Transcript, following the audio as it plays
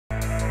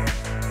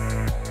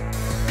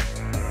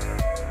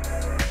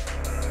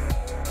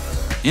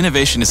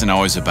Innovation isn't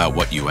always about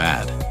what you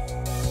add,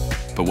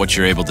 but what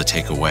you're able to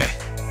take away.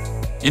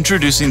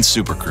 Introducing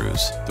Super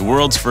Cruise, the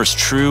world's first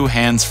true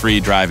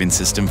hands-free driving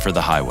system for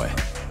the highway.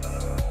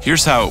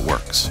 Here's how it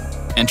works.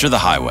 Enter the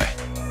highway.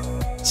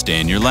 Stay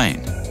in your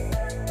lane.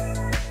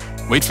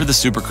 Wait for the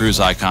Super Cruise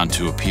icon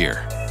to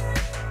appear.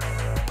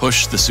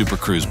 Push the Super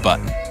Cruise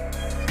button.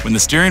 When the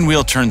steering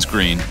wheel turns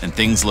green and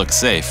things look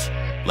safe,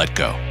 let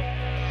go.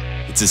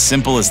 It's as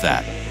simple as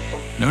that.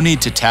 No need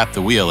to tap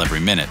the wheel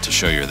every minute to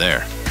show you're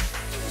there.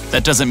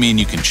 That doesn't mean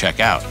you can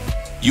check out.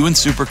 You and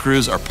Super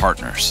Cruise are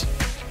partners.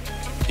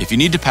 If you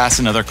need to pass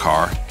another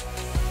car,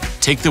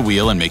 take the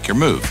wheel and make your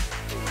move.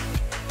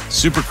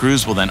 Super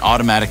Cruise will then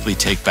automatically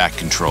take back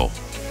control.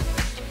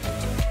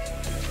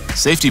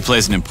 Safety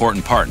plays an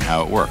important part in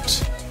how it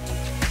works.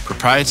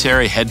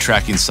 Proprietary head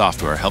tracking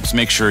software helps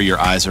make sure your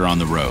eyes are on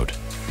the road.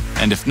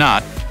 And if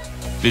not,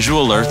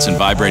 visual alerts and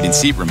vibrating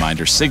seat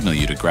reminders signal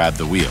you to grab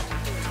the wheel.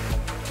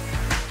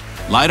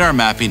 LiDAR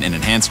mapping and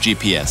enhanced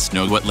GPS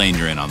know what lane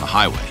you're in on the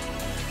highway.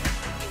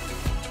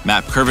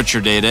 Map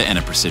curvature data and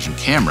a precision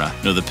camera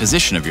know the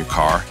position of your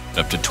car at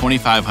up to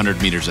 2,500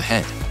 meters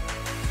ahead.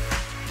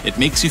 It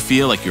makes you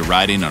feel like you're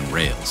riding on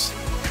rails.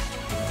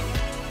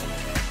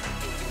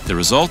 The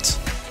result?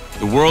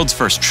 The world's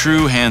first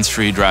true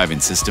hands-free driving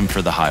system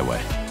for the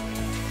highway.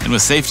 And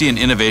with safety and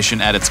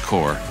innovation at its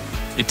core,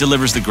 it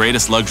delivers the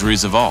greatest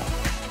luxuries of all: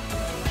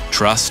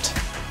 trust,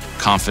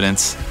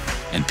 confidence,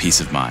 and peace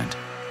of mind.